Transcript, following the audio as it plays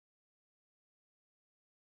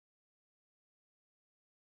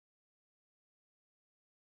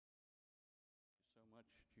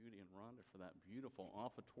Judy and Rhonda, for that beautiful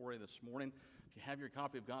offertory this morning. If you have your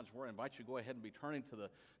copy of God's Word, I invite you to go ahead and be turning to the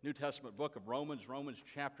New Testament book of Romans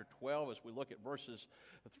chapter 12, as we look at verses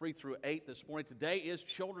 3 through 8 this morning. Today is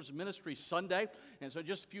Children's Ministry Sunday, and so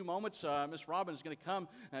just a few moments, Miss Robin is going to come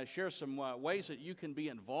share some ways that you can be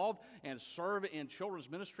involved and serve in children's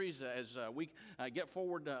ministries as we look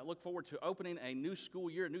forward to opening a new school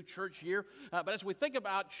year, a new church year. But as we think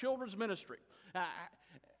about children's ministry,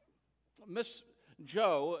 Miss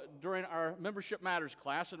Joe, during our Membership Matters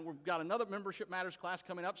class, and we've got another Membership Matters class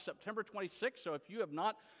coming up September 26th, so if you have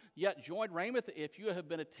not yet joined Ramoth, if you have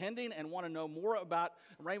been attending and want to know more about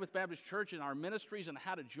Ramoth Baptist Church and our ministries and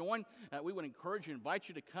how to join, we would encourage you, invite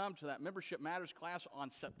you to come to that Membership Matters class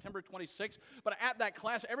on September 26th. But at that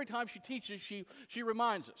class, every time she teaches, she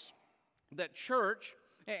reminds us that church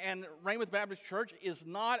and Ramoth Baptist Church is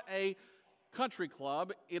not a country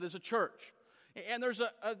club, it is a church. And there's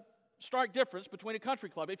a stark difference between a country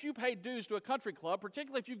club. If you pay dues to a country club,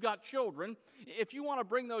 particularly if you've got children, if you want to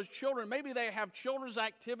bring those children, maybe they have children's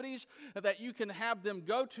activities that you can have them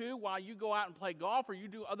go to while you go out and play golf or you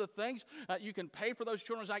do other things. You can pay for those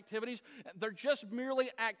children's activities. They're just merely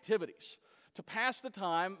activities to pass the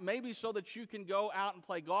time, maybe so that you can go out and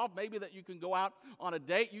play golf, maybe that you can go out on a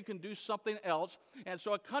date, you can do something else. And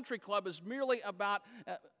so a country club is merely about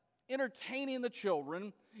entertaining the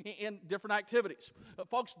children in different activities.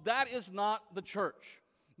 Folks, that is not the church.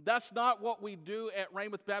 That's not what we do at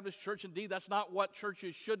Ramoth Baptist Church. Indeed, that's not what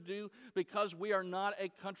churches should do, because we are not a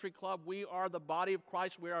country club. We are the body of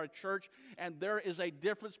Christ. We are a church, and there is a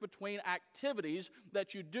difference between activities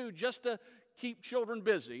that you do just to keep children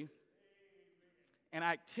busy and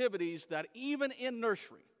activities that even in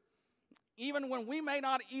nursery, even when we may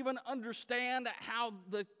not even understand how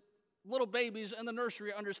the little babies in the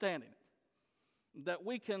nursery understanding it, that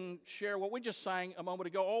we can share what we just sang a moment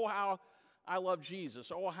ago. Oh, how I love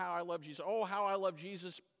Jesus. Oh, how I love Jesus. Oh, how I love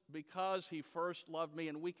Jesus because he first loved me.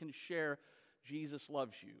 And we can share Jesus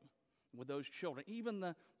loves you with those children, even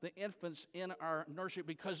the infants in our nursery,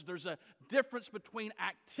 because there's a difference between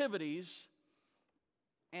activities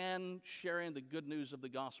and sharing the good news of the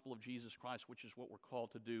gospel of Jesus Christ, which is what we're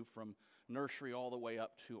called to do from nursery all the way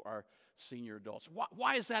up to our senior adults.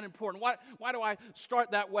 Why is that important? Why do I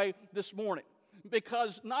start that way this morning?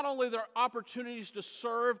 Because not only are there opportunities to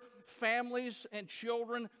serve families and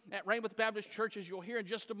children at Ramoth Baptist Church, as you'll hear in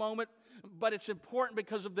just a moment, but it's important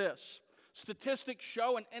because of this. Statistics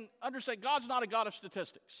show, and understand, God's not a God of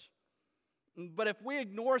statistics. But if we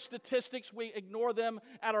ignore statistics, we ignore them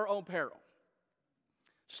at our own peril.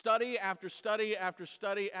 Study after study after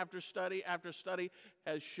study after study after study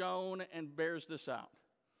has shown and bears this out,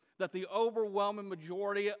 that the overwhelming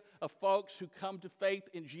majority of folks who come to faith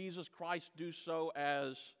in Jesus Christ do so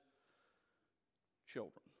as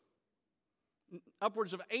children.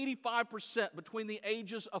 Upwards of 85% between the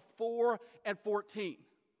ages of 4 and 14.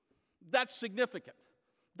 That's significant.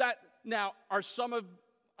 Now, are some of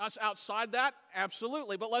us outside that?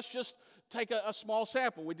 Absolutely, but let's just take a small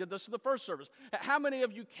sample. We did this in the first service. How many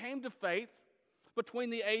of you came to faith between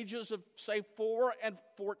the ages of, say, 4 and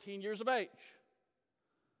 14 years of age?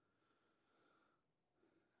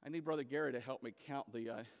 I need Brother Gary to help me count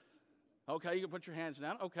the... Okay, you can put your hands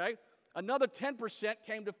down. Okay. Another 10%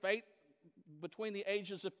 came to faith between the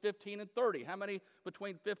ages of 15 and 30. How many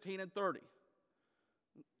between 15 and 30?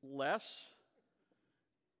 Less.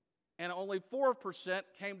 And only 4%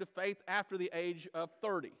 came to faith after the age of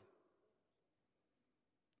 30.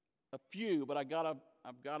 A few, but I've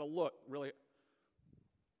got to look, really.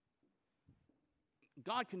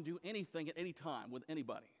 God can do anything at any time with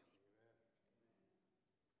anybody.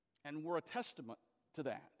 And we're a testament to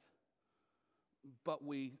that. But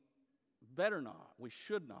we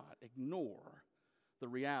should not ignore the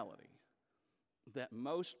reality that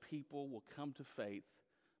most people will come to faith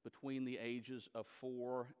between the ages of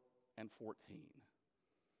 4 and 14.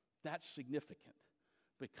 That's significant,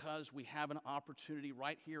 because we have an opportunity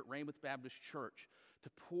right here at Ramoth Baptist Church to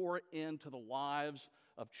pour into the lives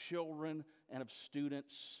of children and of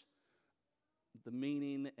students the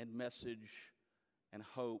meaning and message and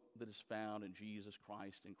hope that is found in Jesus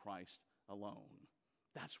Christ and Christ alone.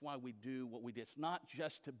 That's why we do what we do. It's not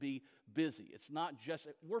just to be busy. It's not just,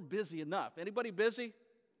 we're busy enough. Anybody busy?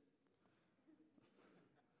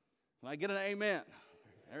 Can I get an amen?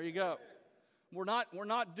 There you go. We're not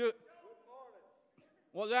doing...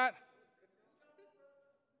 What was that?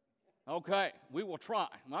 Okay, we will try.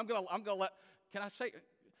 I'm gonna let, can I say,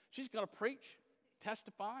 she's gonna preach,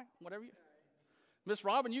 testify, whatever you. Miss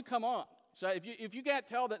Robin, you come on. So if you can't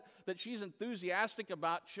tell that she's enthusiastic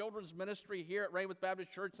about children's ministry here at Ramoth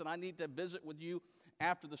Baptist Church, then I need to visit with you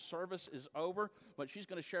after the service is over, but she's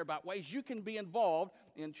going to share about ways you can be involved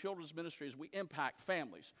in children's ministry as we impact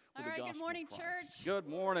families with the gospel Good morning, of Christ. church. Good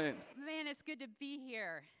morning. Man, it's good to be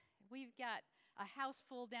here. We've got a house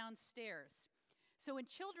full downstairs. So in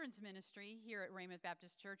children's ministry here at Ramoth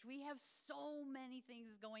Baptist Church, we have so many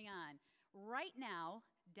things going on. Right now,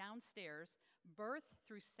 downstairs, birth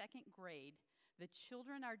through second grade, the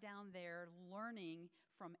children are down there learning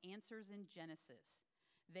from Answers in Genesis.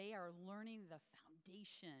 They are learning the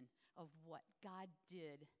foundation of what God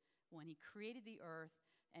did when he created the earth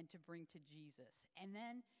and to bring to Jesus. And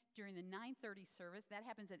then during the 9:30 service, that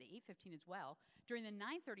happens at the 8:15 as well. During the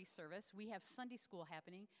 9:30 service, we have Sunday school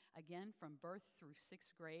happening, again, from birth through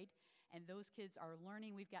sixth grade. And those kids are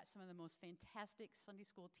learning. We've got some of the most fantastic Sunday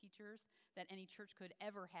school teachers that any church could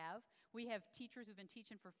ever have. We have teachers who've been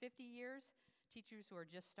teaching for 50 years, teachers who are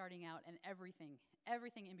just starting out, and everything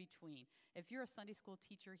in between. If you're a Sunday school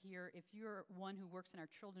teacher here, if you're one who works in our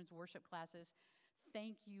children's worship classes,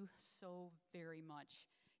 thank you so very much.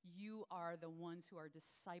 You are the ones who are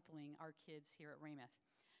discipling our kids here at Ramoth.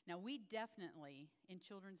 Now, we definitely, in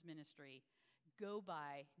children's ministry, go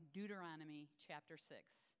by Deuteronomy chapter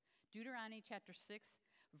 6. Deuteronomy chapter 6,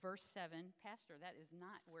 verse 7. Pastor, that is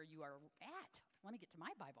not where you are at. Let me get to my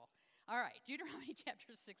Bible. All right, Deuteronomy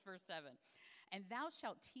chapter 6, verse 7. And thou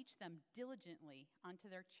shalt teach them diligently unto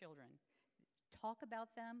their children. Talk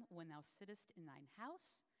about them when thou sittest in thine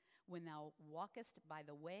house, when thou walkest by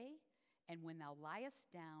the way, and when thou liest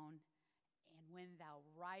down, and when thou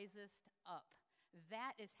risest up.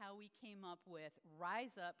 That is how we came up with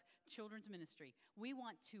Rise Up Children's Ministry. We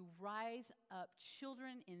want to rise up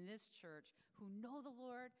children in this church who know the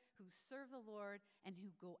Lord, who serve the Lord, and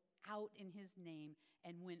who go out in his name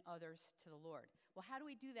and win others to the Lord. Well, how do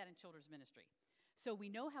we do that in children's ministry? So we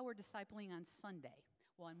know how we're discipling on Sunday.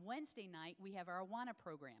 Well, on Wednesday night, we have our Awana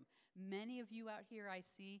program. Many of you out here I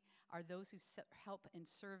see are those who help and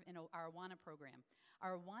serve in our Awana program.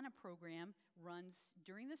 Our Awana program runs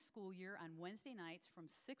during the school year on Wednesday nights from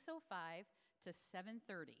 6:05 to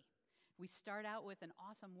 7:30. We start out with an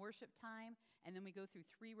awesome worship time, and then we go through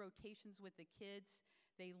 3 rotations with the kids.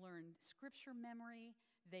 They learn scripture memory,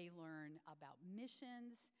 they learn about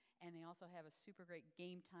missions, and they also have a super great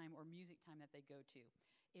game time or music time that they go to.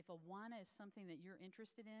 If Awana is something that you're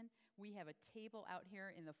interested in, we have a table out here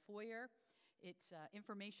in the foyer. It's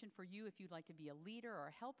information for you if you'd like to be a leader or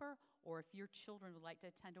a helper, or if your children would like to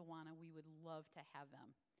attend Awana, we would love to have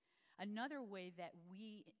them. Another way that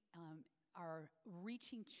we are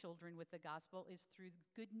reaching children with the gospel is through the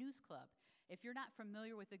Good News Club. If you're not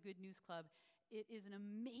familiar with the Good News Club, it is an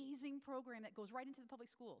amazing program that goes right into the public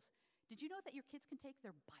schools. Did you know that your kids can take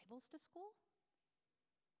their Bibles to school?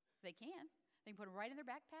 They can. They can put them right in their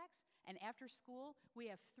backpacks. And after school, we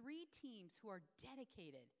have 3 teams who are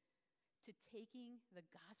dedicated to taking the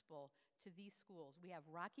gospel to these schools. We have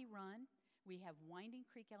Rocky Run, we have Winding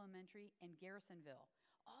Creek Elementary, and Garrisonville.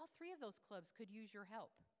 All 3 of those clubs could use your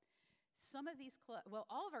help. Some of these clubs, well,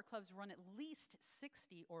 all of our clubs run at least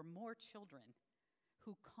 60 or more children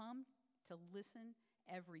who come to listen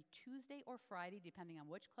every Tuesday or Friday, depending on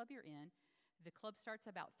which club you're in. The club starts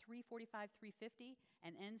about 3:45, 3:50,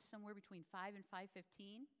 and ends somewhere between 5 and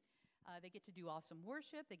 5:15. They get to do awesome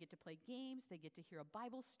worship. They get to play games. They get to hear a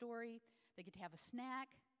Bible story. They get to have a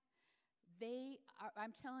snack.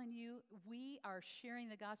 I'm telling you, we are sharing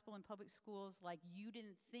the gospel in public schools like you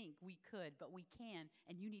didn't think we could, but we can,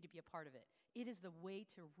 and you need to be a part of it. It is the way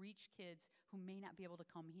to reach kids who may not be able to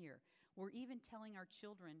come here. We're even telling our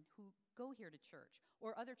children who go here to church,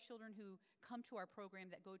 or other children who come to our program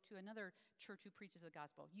that go to another church who preaches the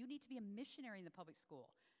gospel, you need to be a missionary in the public school.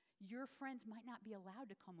 Your friends might not be allowed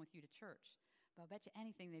to come with you to church, but I'll bet you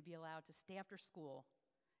anything they'd be allowed to stay after school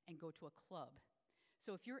and go to a club.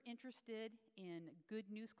 So if you're interested in Good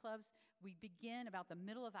News Clubs, we begin about the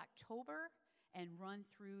middle of October and run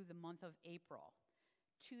through the month of April.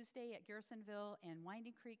 Tuesday at Garrisonville and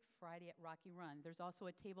Winding Creek, Friday at Rocky Run. There's also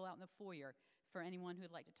a table out in the foyer for anyone who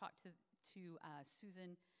would like to talk to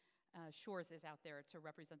Susan Shores is out there to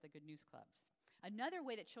represent the Good News Clubs. Another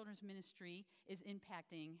way that children's ministry is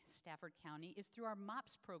impacting Stafford County is through our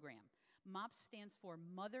MOPS program. MOPS stands for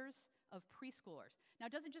Mothers of Preschoolers. Now,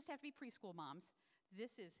 it doesn't just have to be preschool moms.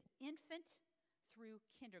 This is infant through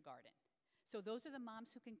kindergarten. So those are the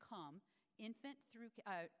moms who can come,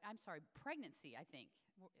 pregnancy, I think.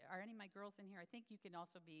 Are any of my girls in here? I think you can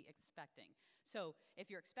also be expecting. So if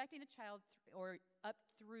you're expecting a child or up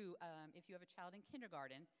through, if you have a child in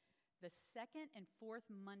kindergarten, the 2nd and 4th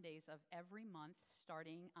Mondays of every month,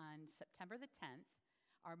 starting on September the 10th,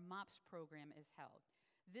 our MOPS program is held.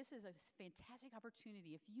 This is a fantastic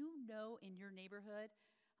opportunity. If you know in your neighborhood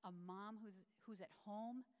a mom who's at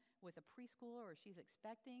home with a preschooler or she's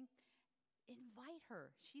expecting, invite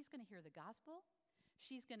her. She's going to hear the gospel.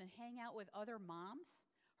 She's going to hang out with other moms.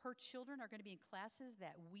 Her children are going to be in classes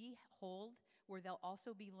that we hold where they'll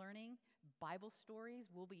also be learning Bible stories.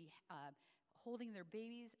 We'll be holding their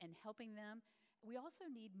babies and helping them. We also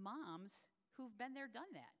need moms who've been there, done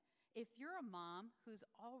that. If you're a mom who's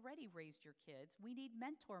already raised your kids, we need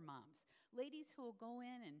mentor moms. Ladies who will go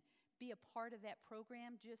in and be a part of that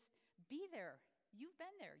program, just be there. You've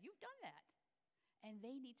been there. You've done that. And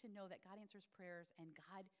they need to know that God answers prayers and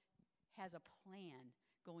God has a plan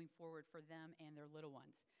going forward for them and their little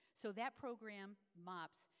ones. So that program,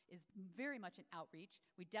 MOPS, is very much an outreach.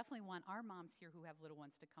 We definitely want our moms here who have little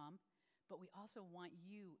ones to come, but we also want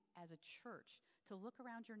you as a church to look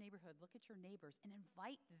around your neighborhood, look at your neighbors, and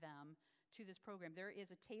invite them to this program. There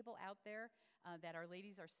is a table out there that our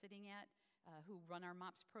ladies are sitting at who run our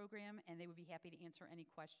MOPS program, and they would be happy to answer any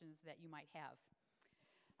questions that you might have.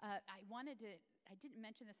 I didn't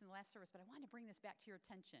mention this in the last service, but I wanted to bring this back to your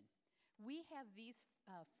attention. We have these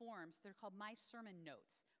forms. They're called My Sermon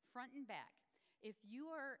Notes, front and back. If you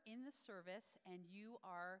are in the service and you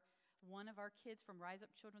are one of our kids from Rise Up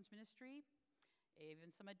Children's Ministry, even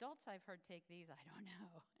some adults I've heard take these, I don't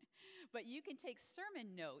know. But you can take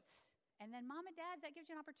sermon notes, and then mom and dad, that gives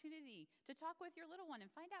you an opportunity to talk with your little one and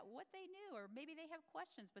find out what they knew, or maybe they have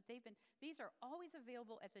questions, but these are always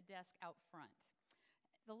available at the desk out front.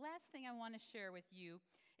 The last thing I want to share with you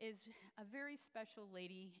is a very special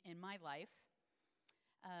lady in my life.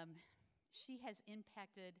 She has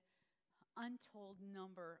impacted untold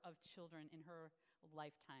number of children in her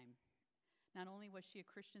lifetime. Not only was she a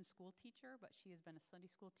Christian school teacher, but she has been a Sunday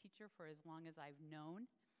school teacher for as long as I've known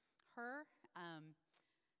her.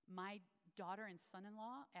 My daughter and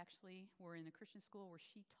son-in-law actually were in a Christian school where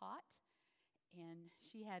she taught, and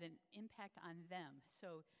she had an impact on them.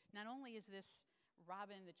 So not only is this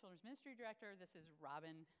Robin, the children's ministry director, this is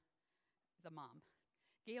Robin, the mom.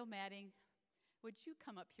 Gail Madding, would you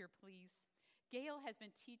come up here, please? Gail has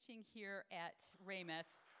been teaching here at Ramoth.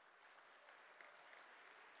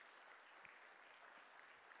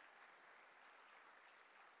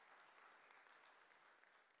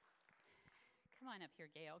 Come on up here,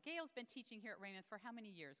 Gail. Gail's been teaching here at Ramoth for how many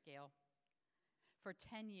years, Gail? For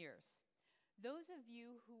 10 years. Those of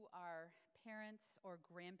you who are parents or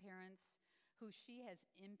grandparents who she has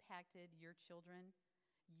impacted your children,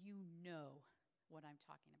 you know what I'm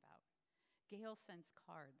talking about. Gail sends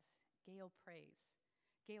cards. Gail prays.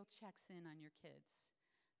 Gail checks in on your kids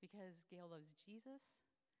because Gail loves Jesus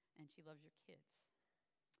and she loves your kids.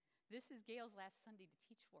 This is Gail's last Sunday to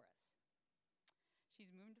teach for us. She's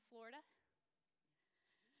moving to Florida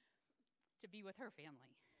to be with her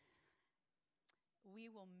family. We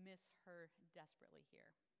will miss her desperately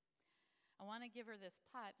here. I want to give her this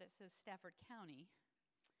pot that says Stafford County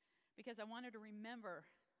because I want her to remember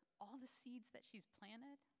all the seeds that she's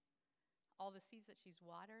planted, all the seeds that she's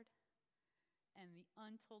watered, and the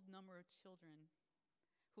untold number of children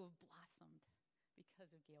who have blossomed because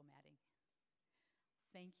of Gail Madding.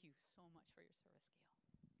 Thank you so much for your service,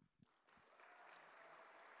 Gail.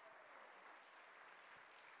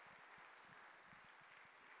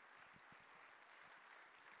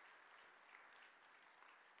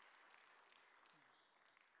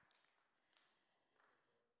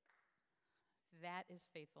 That is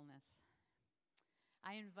faithfulness.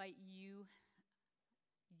 I invite you,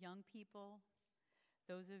 young people,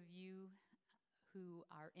 those of you who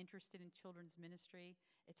are interested in children's ministry,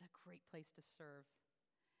 it's a great place to serve.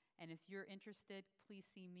 And if you're interested, please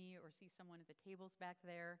see me or see someone at the tables back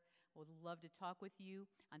there. We'd love to talk with you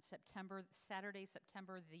on Saturday,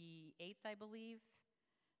 September the 8th, I believe.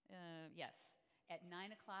 Yes, at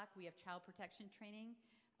 9 o'clock, we have child protection training.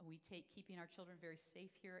 We take keeping our children very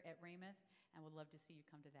safe here at Ramoth, and would love to see you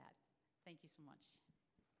come to that. Thank you so much.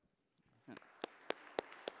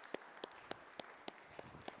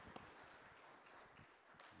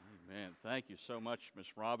 Amen. Thank you so much, Ms.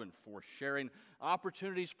 Robin, for sharing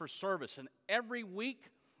opportunities for service. And every week,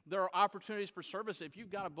 there are opportunities for service. If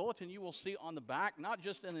you've got a bulletin, you will see on the back, not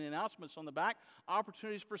just in the announcements on the back,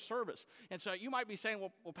 opportunities for service. And so you might be saying,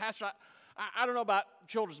 well Pastor, I don't know about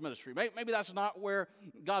children's ministry. Maybe that's not where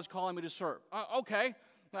God's calling me to serve. Okay,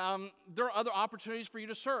 there are other opportunities for you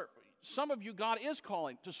to serve. Some of you, God is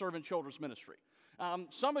calling to serve in children's ministry.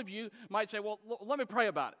 Some of you might say, well, let me pray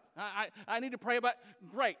about it. I need to pray about it.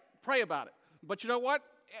 Great, pray about it. But you know what?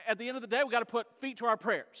 At the end of the day, we've got to put feet to our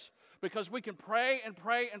prayers because we can pray and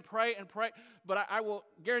pray and pray and pray. But I will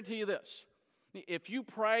guarantee you this. If you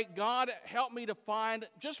pray, God, help me to find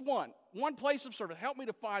just one place of service. Help me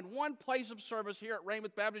to find one place of service here at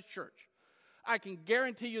Ramoth Baptist Church I can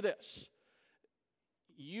guarantee you this.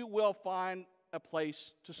 You will find a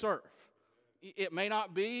place to serve. It may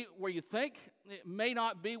not be where you think. It may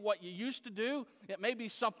not be what you used to do. It may be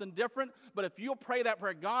something different. But if you'll pray that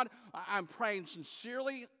prayer, God, I'm praying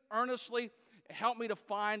sincerely, earnestly, help me to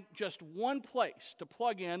find just one place to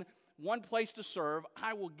plug in, one place to serve.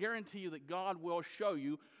 I will guarantee you that God will show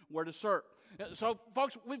you where to serve. So,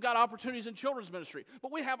 folks, we've got opportunities in children's ministry,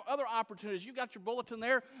 but we have other opportunities. You got your bulletin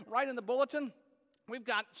there, right in the bulletin. We've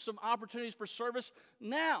got some opportunities for service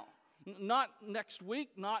now. Not next week,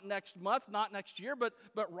 not next month, not next year, but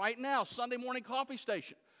right now, Sunday morning coffee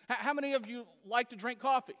station. How many of you like to drink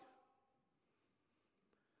coffee?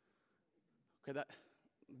 Okay,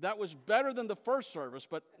 that was better than the first service,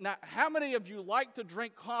 but now how many of you like to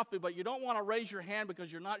drink coffee, but you don't want to raise your hand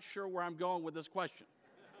because you're not sure where I'm going with this question?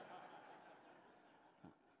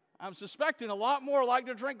 I'm suspecting a lot more like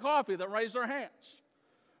to drink coffee than raise their hands.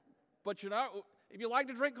 But you know, if you like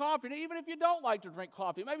to drink coffee, and even if you don't like to drink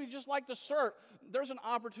coffee, maybe you just like to serve, there's an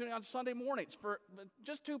opportunity on Sunday mornings for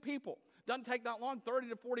just 2 people. Doesn't take that long, 30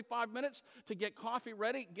 to 45 minutes to get coffee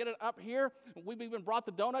ready, get it up here. We've even brought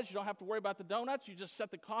the donuts. You don't have to worry about the donuts. You just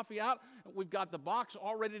set the coffee out. We've got the box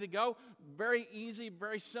all ready to go. Very easy,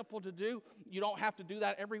 very simple to do. You don't have to do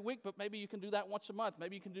that every week, but maybe you can do that once a month.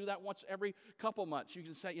 Maybe you can do that once every couple months. You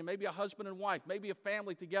can say, maybe a husband and wife, maybe a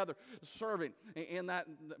family together serving in that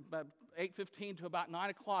 8:15 to about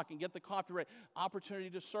 9 o'clock and get the coffee ready.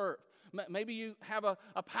 Opportunity to serve. Maybe you have a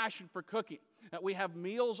passion for cooking. We have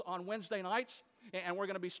meals on Wednesday nights, and we're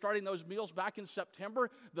going to be starting those meals back in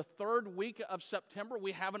September. The 3rd week of September,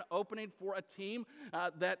 we have an opening for a team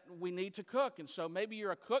that we need to cook. And so maybe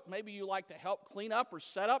you're a cook, maybe you like to help clean up or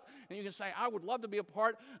set up, and you can say, I would love to be a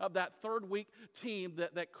part of that 3rd week team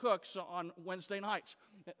that cooks on Wednesday nights.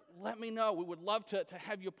 Let me know. We would love to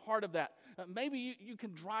have you a part of that. Maybe you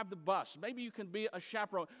can drive the bus. Maybe you can be a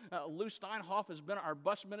chaperone. Lou Steinhoff has been our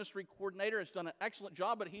bus ministry coordinator. Has done an excellent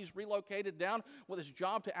job, but he's relocated down with his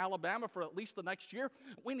job to Alabama for at least the next year.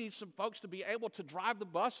 We need some folks to be able to drive the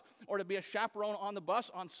bus or to be a chaperone on the bus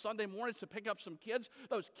on Sunday mornings to pick up some kids.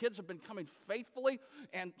 Those kids have been coming faithfully,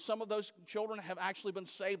 and some of those children have actually been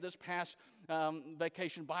saved this past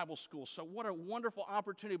Vacation Bible School. So what a wonderful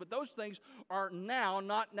opportunity. But those things are now,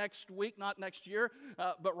 not next week, not next year,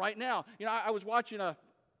 but right now. You know, I was watching a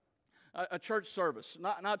church service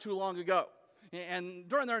not too long ago, and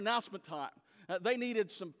during their announcement time, they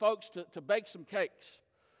needed some folks to bake some cakes.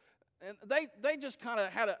 And they just kind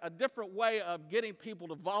of had a different way of getting people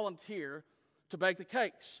to volunteer to bake the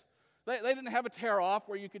cakes. They didn't have a tear-off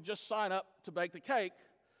where you could just sign up to bake the cake.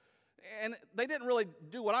 And they didn't really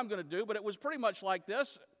do what I'm going to do, but it was pretty much like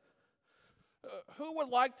this. Who would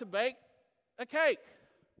like to bake a cake?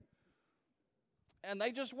 And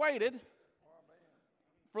they just waited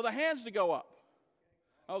for the hands to go up.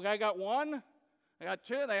 Okay, I got 1. I got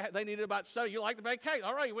 2. They needed about 7. You like to bake cake?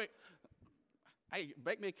 All right, wait. Hey,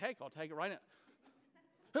 bake me a cake. I'll take it right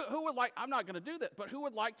now. Who would like, I'm not going to do that, but who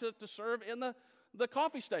would like to serve in the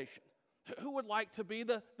coffee station? Who would like to be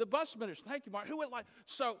the bus minister? Thank you, Mark. Who would like,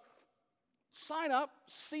 so sign up,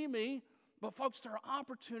 see me, but folks, there are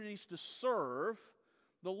opportunities to serve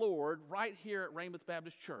the Lord right here at Ramoth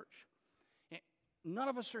Baptist Church. None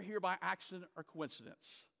of us are here by accident or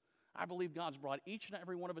coincidence. I believe God's brought each and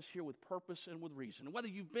every one of us here with purpose and with reason. And whether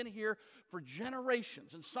you've been here for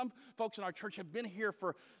generations, and some folks in our church have been here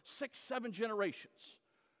for 6, 7 generations,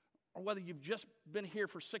 or whether you've just been here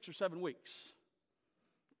for 6 or 7 weeks,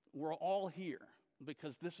 we're all here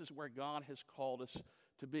because this is where God has called us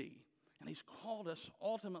to be. And He's called us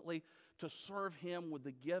ultimately to serve Him with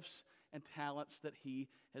the gifts and talents that He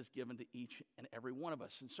has given to each and every one of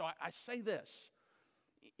us. And so I say this.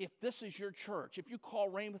 If this is your church, if you call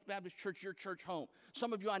Ramoth Baptist Church your church home,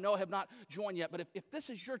 some of you I know have not joined yet, but if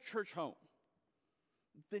this is your church home,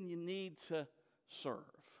 then you need to serve.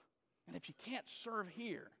 And if you can't serve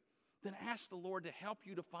here, then ask the Lord to help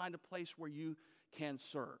you to find a place where you can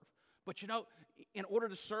serve. But you know, in order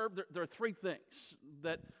to serve, there are 3 things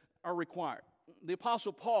that are required. The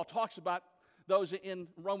Apostle Paul talks about those in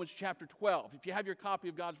Romans chapter 12. If you have your copy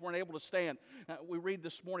of God's Word and able to stand, we read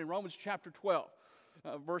this morning, Romans chapter 12,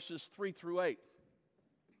 verses 3 through 8.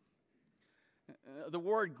 The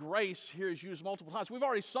word grace here is used multiple times. We've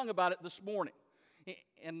already sung about it this morning.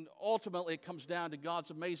 And ultimately, it comes down to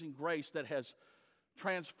God's amazing grace that has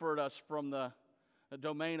transferred us from the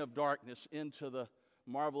domain of darkness into the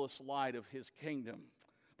marvelous light of His kingdom.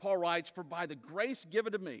 Paul writes, "For by the grace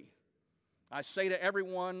given to me, I say to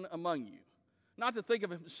everyone among you, not to think of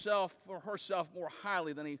himself or herself more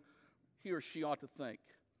highly than he or she ought to think,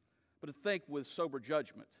 but to think with sober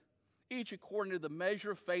judgment, each according to the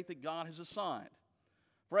measure of faith that God has assigned.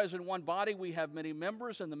 For as in one body we have many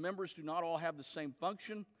members, and the members do not all have the same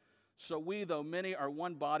function, so we, though many, are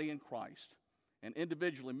one body in Christ, and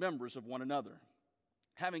individually members of one another.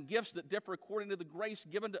 Having gifts that differ according to the grace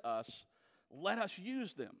given to us, let us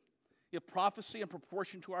use them. If prophecy in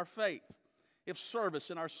proportion to our faith, if service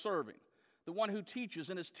in our serving, the one who teaches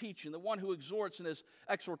in his teaching, the one who exhorts in his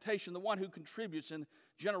exhortation, the one who contributes in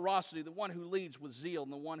generosity, the one who leads with zeal,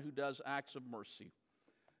 and the one who does acts of mercy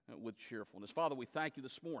with cheerfulness. Father, we thank you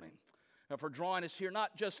this morning for drawing us here,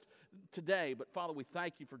 not just today, but Father, we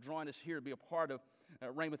thank you for drawing us here to be a part of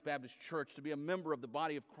Ramoth Baptist Church, to be a member of the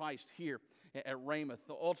body of Christ here at Ramoth,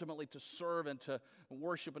 ultimately to serve and to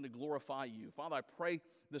worship and to glorify you. Father, I pray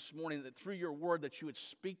this morning that through your word that you would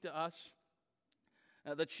speak to us,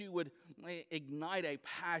 that you would ignite a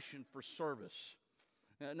passion for service.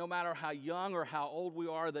 No matter how young or how old we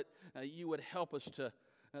are, that you would help us to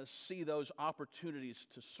see those opportunities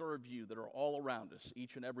to serve you that are all around us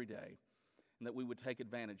each and every day, and that we would take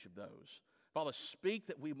advantage of those. Father, speak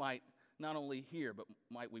that we might not only hear, but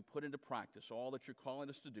might we put into practice all that you're calling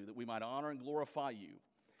us to do, that we might honor and glorify you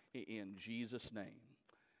in Jesus' name.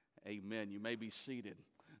 Amen. You may be seated.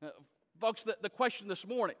 Folks, the question this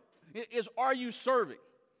morning is, are you serving?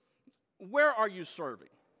 Where are you serving?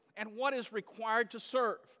 And what is required to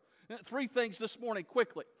serve? Three things this morning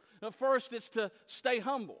quickly. First, it's to stay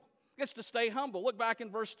humble. It's to stay humble. Look back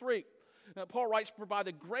in verse 3. Paul writes, "For by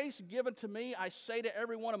the grace given to me, I say to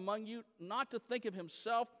everyone among you, not to think of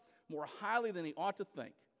himself more highly than he ought to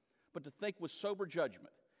think, but to think with sober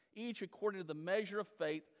judgment, each according to the measure of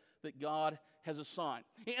faith that God has assigned."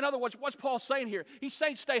 In other words, what's Paul saying here? He's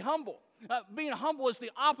saying stay humble. Being humble is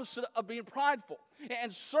the opposite of being prideful.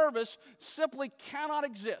 And service simply cannot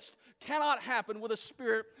exist, cannot happen with a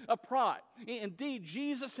spirit of pride. Indeed,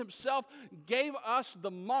 Jesus himself gave us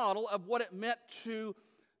the model of what it meant to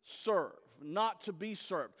serve, not to be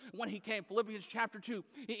served. When he came, Philippians chapter 2,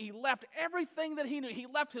 he left everything that he knew. He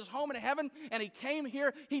left his home in heaven, and he came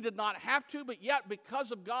here. He did not have to, but yet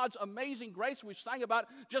because of God's amazing grace we sang about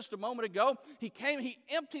just a moment ago, he came, he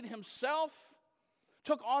emptied himself,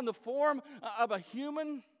 took on the form of a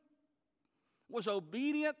human, was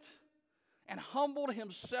obedient, and humbled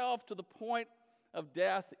himself to the point of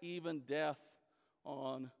death, even death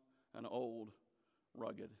on an old,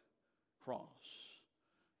 rugged cross.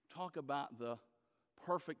 Talk about the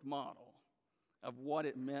perfect model of what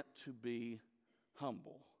it meant to be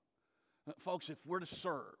humble. Folks, if we're to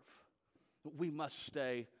serve, we must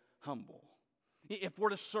stay humble. If we're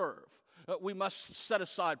to serve, we must set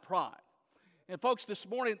aside pride. And folks, this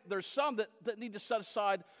morning, there's some that need to set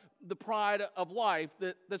aside the pride of life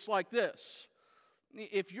that's like this.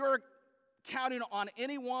 If you're counting on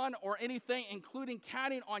anyone or anything, including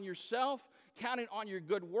counting on yourself, counting on your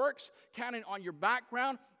good works, counting on your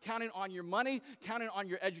background, counting on your money, counting on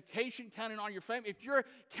your education, counting on your fame, if you're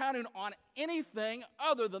counting on anything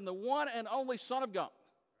other than the one and only Son of God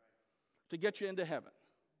to get you into heaven,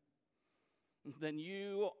 then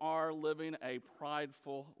you are living a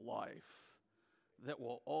prideful life that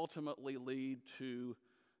will ultimately lead to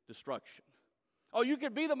destruction. Oh, you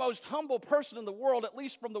could be the most humble person in the world, at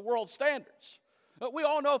least from the world standards. We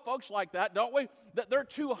all know folks like that, don't we? That they're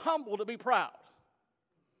too humble to be proud.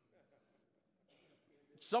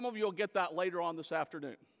 Some of you will get that later on this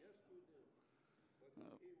afternoon.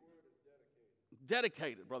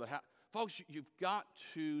 Dedicated, brother. Folks, you've got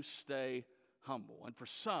to stay humble. And for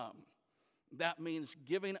some, that means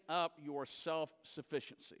giving up your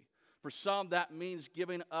self-sufficiency. For some, that means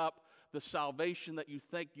giving up the salvation that you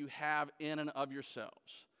think you have in and of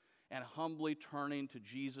yourselves and humbly turning to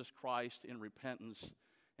Jesus Christ in repentance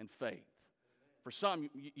and faith. For some,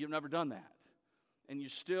 you've never done that. And you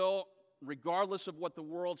still, regardless of what the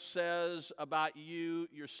world says about you,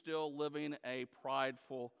 you're still living a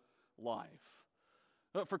prideful life.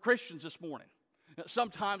 For Christians this morning,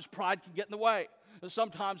 sometimes pride can get in the way.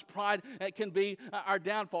 Sometimes pride can be our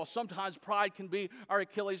downfall. Sometimes pride can be our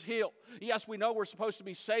Achilles heel. Yes, we know we're supposed to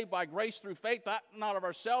be saved by grace through faith, that not of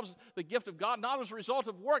ourselves, the gift of God, not as a result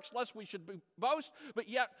of works, lest we should boast, but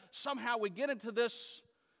yet somehow we get into this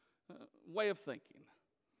way of thinking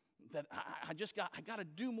that I got to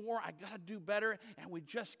do more, I got to do better, and we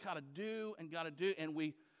just got to do, and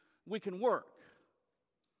we can work,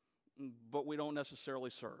 but we don't necessarily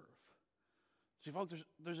serve. See, folks,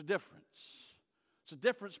 there's a difference. It's a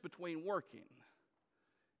difference between working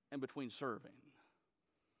and between serving.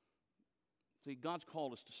 See, God's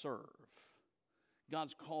called us to serve.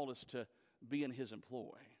 God's called us to be in His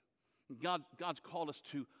employ. God's called us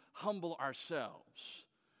to humble ourselves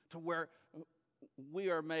to where we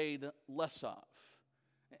are made less of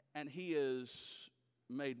and he is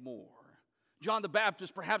made more. John the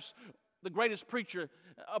Baptist, perhaps the greatest preacher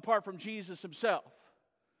apart from Jesus himself.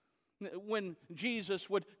 When Jesus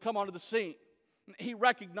would come onto the scene, he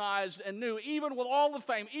recognized and knew, even with all the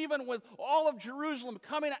fame, even with all of Jerusalem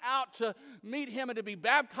coming out to meet him and to be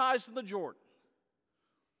baptized in the Jordan.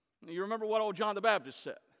 You remember what old John the Baptist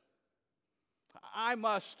said? I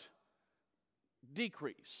must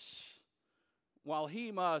decrease while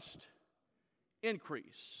he must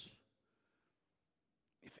increase.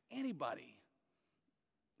 If anybody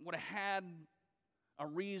would have had a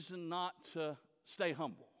reason not to stay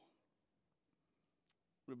humble,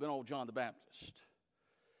 it would have been old John the Baptist.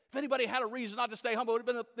 If anybody had a reason not to stay humble, it would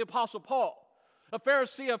have been the Apostle Paul, a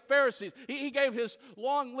Pharisee of Pharisees. He gave his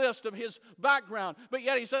long list of his background, but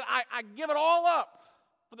yet he said, I give it all up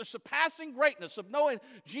for the surpassing greatness of knowing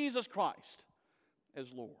Jesus Christ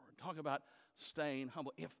as Lord. Talk about staying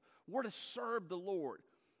humble. If we're to serve the Lord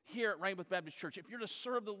here at Ramoth Baptist Church, if you're to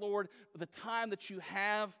serve the Lord for the time that you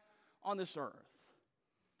have on this earth,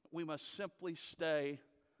 we must simply stay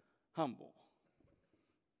humble.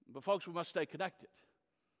 But folks, we must stay connected.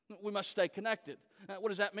 We must stay connected. What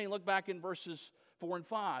does that mean? Look back in verses 4 and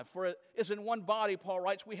 5. For it is in one body, Paul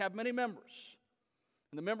writes, we have many members.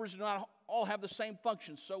 And the members do not all have the same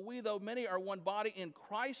function. So we, though many, are one body in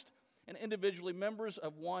Christ and individually members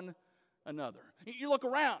of one another. You look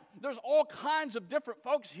around, there's all kinds of different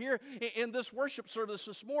folks here in this worship service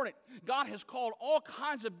this morning. God has called all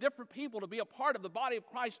kinds of different people to be a part of the body of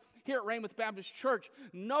Christ here at Ramoth Baptist Church.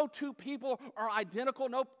 No two people are identical.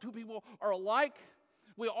 No two people are alike.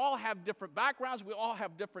 We all have different backgrounds. We all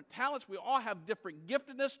have different talents. We all have different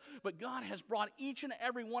giftedness. But God has brought each and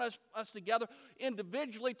every one of us together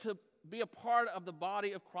individually to be a part of the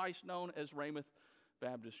body of Christ known as Ramoth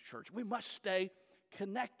Baptist Church. We must stay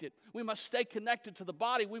connected. We must stay connected to the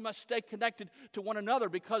body. We must stay connected to one another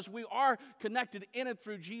because we are connected in and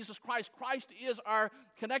through Jesus Christ. Christ is our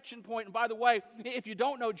connection point. And by the way, if you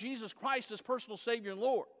don't know Jesus Christ as personal Savior and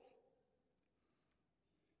Lord,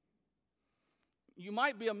 you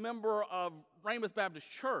might be a member of Ramoth Baptist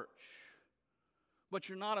Church, but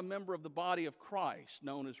you're not a member of the body of Christ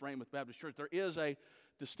known as Ramoth Baptist Church. There is a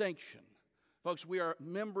distinction. Folks, we are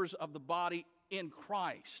members of the body in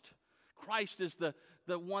Christ. Christ is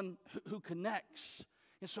the one who connects.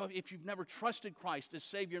 And so if you've never trusted Christ as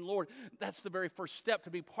Savior and Lord, that's the very first step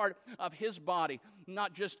to be part of His body,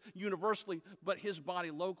 not just universally, but His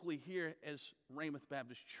body locally here as Ramoth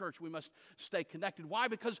Baptist Church. We must stay connected. Why?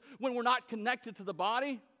 Because when we're not connected to the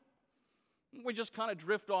body, we just kind of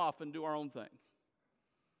drift off and do our own thing.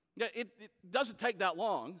 It doesn't take that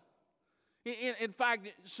long. In fact,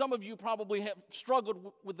 some of you probably have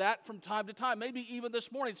struggled with that from time to time. Maybe even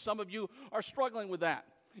this morning, some of you are struggling with that.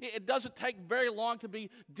 It doesn't take very long to be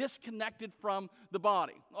disconnected from the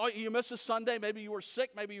body. Oh, you missed a Sunday. Maybe you were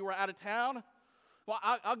sick. Maybe you were out of town. Well,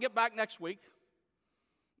 I'll get back next week.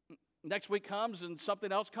 Next week comes and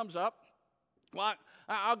something else comes up. Well,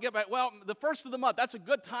 I'll get back. Well, the first of the month, that's a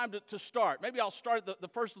good time to start. Maybe I'll start the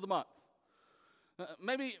first of the month.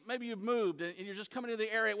 Maybe you've moved and you're just coming to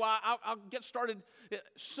the area. Well, I'll get started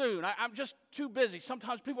soon. I'm just too busy.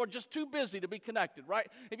 Sometimes people are just too busy to be connected, right?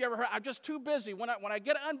 Have you ever heard, I'm just too busy. When I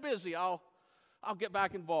get unbusy, I'll get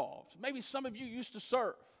back involved. Maybe some of you used to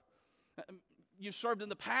serve. You've served in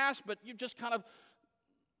the past, but you've just kind of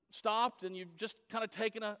stopped and you've just kind of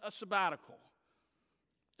taken a sabbatical.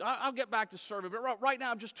 I'll get back to serving, but right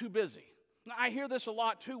now I'm just too busy. I hear this a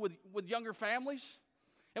lot too with younger families.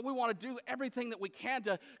 And we want to do everything that we can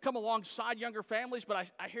to come alongside younger families, but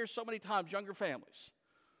I hear so many times younger families.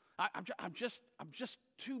 I'm just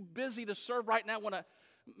too busy to serve right now. When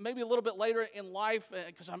maybe a little bit later in life,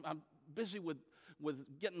 because I'm busy with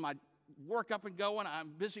getting my work up and going.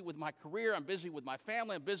 I'm busy with my career. I'm busy with my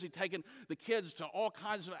family. I'm busy taking the kids to all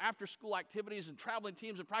kinds of after-school activities and traveling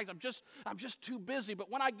teams and practice. I'm just too busy. But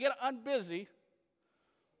when I get unbusy,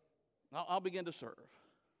 I'll begin to serve.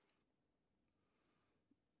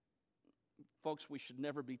 Folks, we should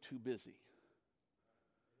never be too busy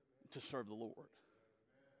to serve the Lord.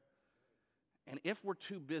 And if we're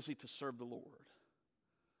too busy to serve the Lord,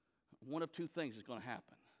 one of two things is going to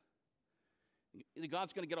happen. Either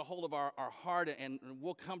God's going to get a hold of our heart and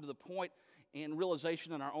we'll come to the point in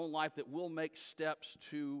realization in our own life that we'll make steps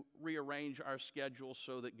to rearrange our schedule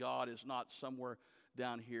so that God is not somewhere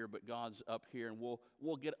down here, but God's up here, and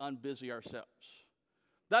we'll get unbusy ourselves.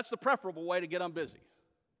 That's the preferable way to get unbusy.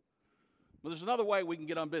 But there's another way we can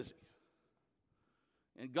get unbusy.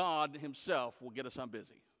 And God Himself will get us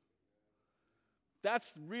unbusy.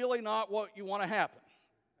 That's really not what you want to happen.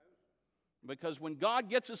 Because when God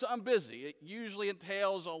gets us unbusy, it usually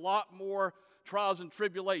entails a lot more trials and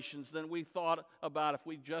tribulations than we thought about if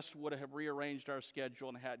we just would have rearranged our schedule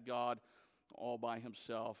and had God all by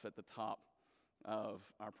himself at the top of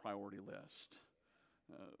our priority list.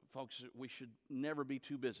 Folks, we should never be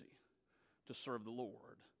too busy to serve the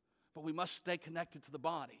Lord, but we must stay connected to the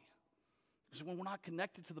body. Because when we're not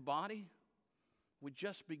connected to the body, we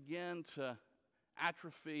just begin to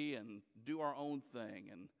atrophy and do our own thing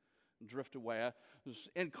and drift away. I was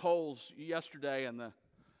in Kohl's yesterday, and the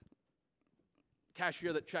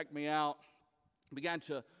cashier that checked me out began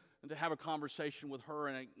to have a conversation with her,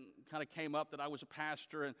 and it kind of came up that I was a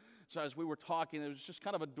pastor. And so as we were talking, there was just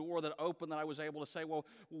kind of a door that opened that I was able to say, well,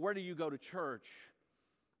 where do you go to church?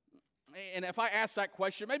 And if I ask that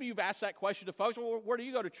question, maybe you've asked that question to folks, well, where do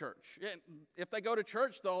you go to church? And if they go to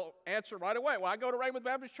church, they'll answer right away, well, I go to Ramoth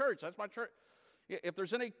Baptist Church. That's my church. If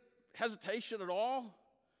there's any hesitation at all,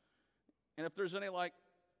 and if there's any like,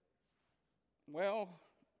 well,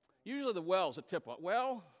 usually the well's a tip.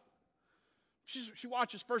 Well, she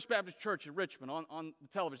watches First Baptist Church in Richmond on the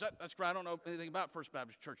television. That's great. I don't know anything about First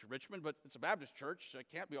Baptist Church in Richmond, but it's a Baptist church, so it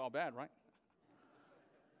can't be all bad, right?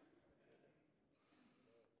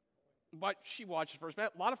 But she watches First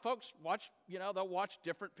Baptist. A lot of folks watch, they'll watch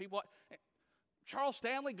different people. Charles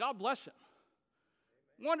Stanley, God bless him.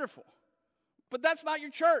 Wonderful. But that's not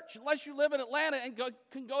your church. Unless you live in Atlanta and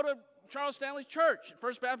can go to Charles Stanley's church,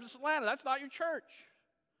 First Baptist Atlanta. That's not your church.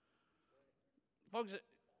 Folks,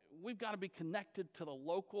 we've got to be connected to the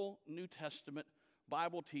local New Testament,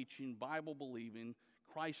 Bible teaching, Bible believing,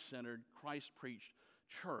 Christ-centered, Christ-preached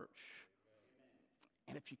church.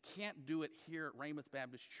 And if you can't do it here at Ramoth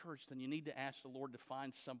Baptist Church, then you need to ask the Lord to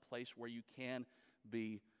find some place where you can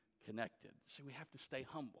be connected. See, we have to stay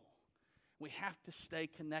humble. We have to stay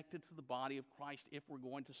connected to the body of Christ if we're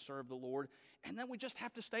going to serve the Lord. And then we just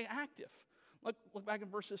have to stay active. Look back in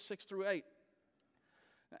verses 6 through 8.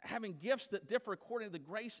 Having gifts that differ according to the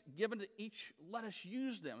grace given to each, let us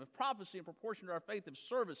use them. If prophecy in proportion to our faith, if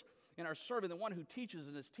service in our serving, the one who teaches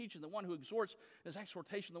in his teaching, the one who exhorts in his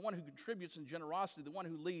exhortation, the one who contributes in generosity, the one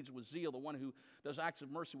who leads with zeal, the one who does acts of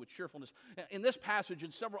mercy with cheerfulness. In this passage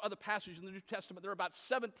and several other passages in the New Testament, there are about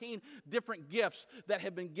 17 different gifts that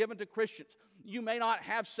have been given to Christians. You may not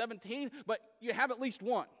have 17, but you have at least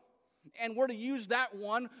one. And we're to use that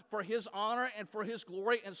one for his honor and for his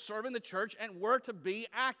glory in serving the church, and we're to be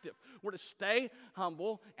active. We're to stay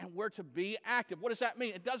humble, and we're to be active. What does that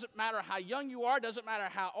mean? It doesn't matter how young you are, it doesn't matter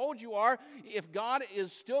how old you are. If God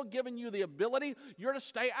is still giving you the ability, you're to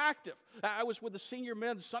stay active. I was with the senior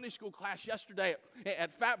men's Sunday school class yesterday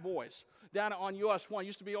at Fat Boys down on US 1. It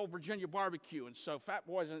used to be Old Virginia Barbecue, and so Fat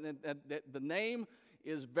Boys, and the name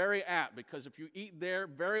is very apt because if you eat there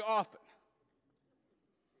very often,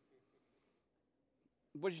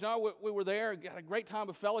 but we were there, got a great time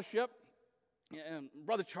of fellowship, and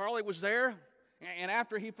Brother Charlie was there, and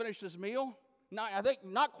after he finished his meal, I think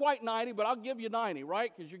not quite 90, but I'll give you 90,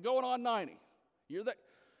 right? Because you're going on 90. You're there.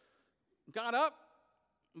 Got up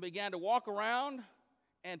and began to walk around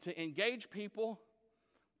and to engage people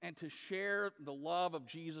and to share the love of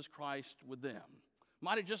Jesus Christ with them.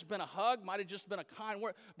 Might have just been a hug, might have just been a kind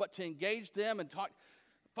word, but to engage them and talk.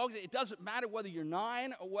 Folks, it doesn't matter whether you're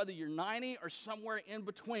 9 or whether you're 90 or somewhere in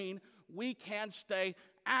between. We can stay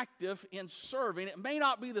active in serving. It may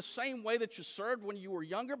not be the same way that you served when you were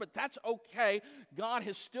younger, but that's okay. God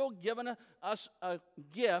has still given us a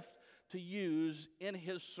gift to use in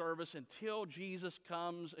his service until Jesus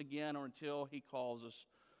comes again or until he calls us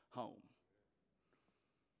home.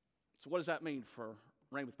 So what does that mean for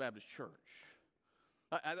Ramoth Baptist Church?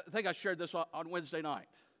 I think I shared this on Wednesday night.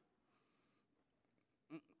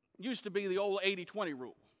 Used to be the old 80-20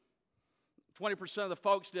 rule. 20% of the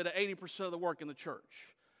folks did 80% of the work in the church.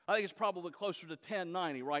 I think it's probably closer to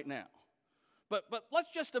 10-90 right now. But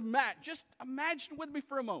let's just imagine with me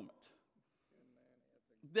for a moment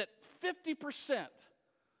that 50%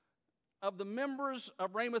 of the members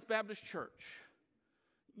of Ramoth Baptist Church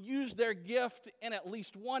use their gift in at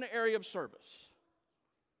least one area of service.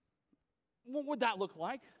 What would that look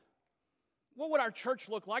like? What would our church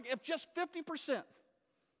look like if just 50%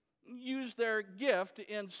 use their gift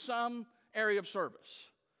in some area of service?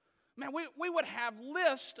 Man, we would have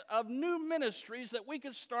lists of new ministries that we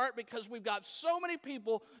could start because we've got so many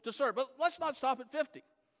people to serve. But let's not stop at 50,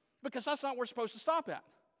 because that's not where we're supposed to stop at.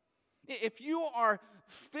 If you are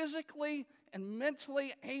physically and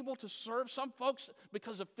mentally able to serve, some folks,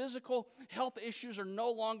 because of physical health issues, are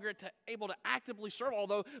no longer able to actively serve,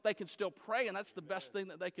 although they can still pray, and that's the best thing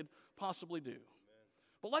that they could possibly do.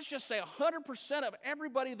 But let's just say 100% of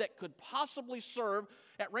everybody that could possibly serve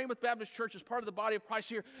at Ramoth Baptist Church as part of the body of Christ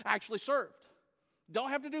here actually served. Don't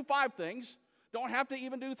have to do 5 things. Don't have to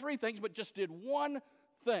even do 3 things, but just did one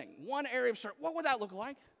thing, one area of service, what would that look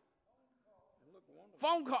like?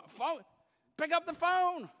 Phone call. Pick up the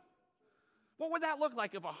phone. What would that look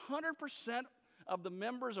like if 100% of the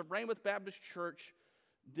members of Ramoth Baptist Church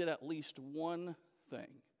did at least one thing,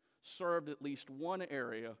 served at least one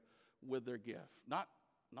area with their gift? Not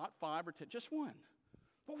 5 or 10, just one.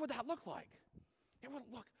 What would that look like? It would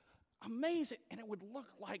look amazing, and it would look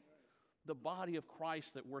like the body of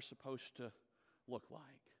Christ that we're supposed to look like.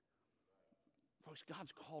 Folks,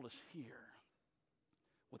 God's called us here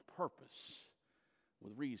with purpose,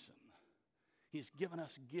 with reason. He's given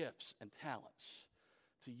us gifts and talents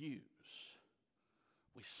to use.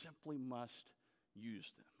 We simply must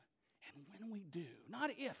use them. And when we do,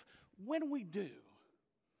 not if, when we do,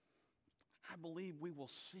 I believe we will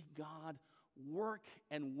see God work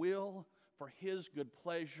and will for His good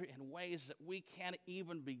pleasure in ways that we can't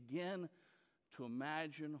even begin to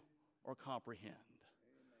imagine or comprehend.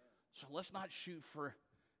 Amen. So let's not shoot for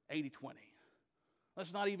 80-20.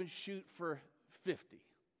 Let's not even shoot for 50.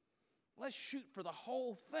 Let's shoot for the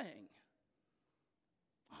whole thing.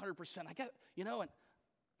 100%. I guess, and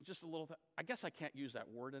just a little thing. I guess I can't use that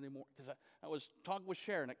word anymore because I was talking with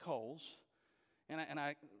Sharon at Kohl's, and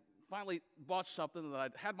I finally bought something that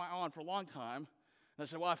I'd had my eye on for a long time. And I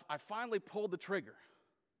said, well, I finally pulled the trigger.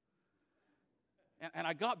 And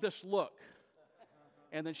I got this look.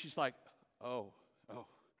 And then she's like, oh.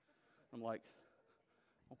 I'm like,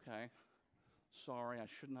 okay, sorry, I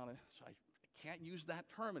should not have. So I can't use that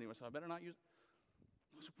term anymore, so I better not use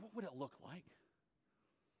it. So what would it look like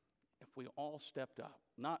if we all stepped up?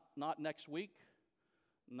 Not next week,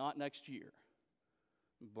 not next year,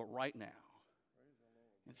 but right now.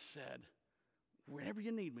 And said, wherever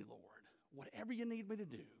you need me, Lord, whatever you need me to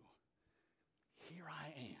do, here I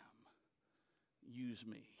am. Use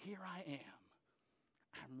me. Here I am.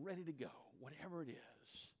 I'm ready to go, whatever it is.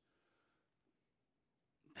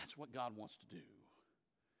 That's what God wants to do.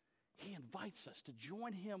 He invites us to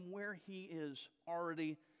join Him where He is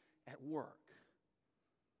already at work.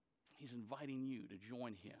 He's inviting you to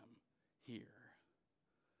join Him here.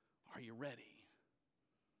 Are you ready?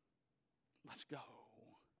 Let's go.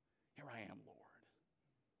 Here I am, Lord.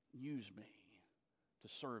 Use me to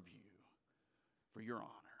serve you for your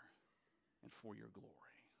honor and for your glory.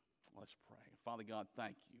 Let's pray. Father God,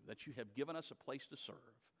 thank you that you have given us a place to serve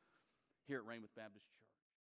here at Ramoth Baptist Church.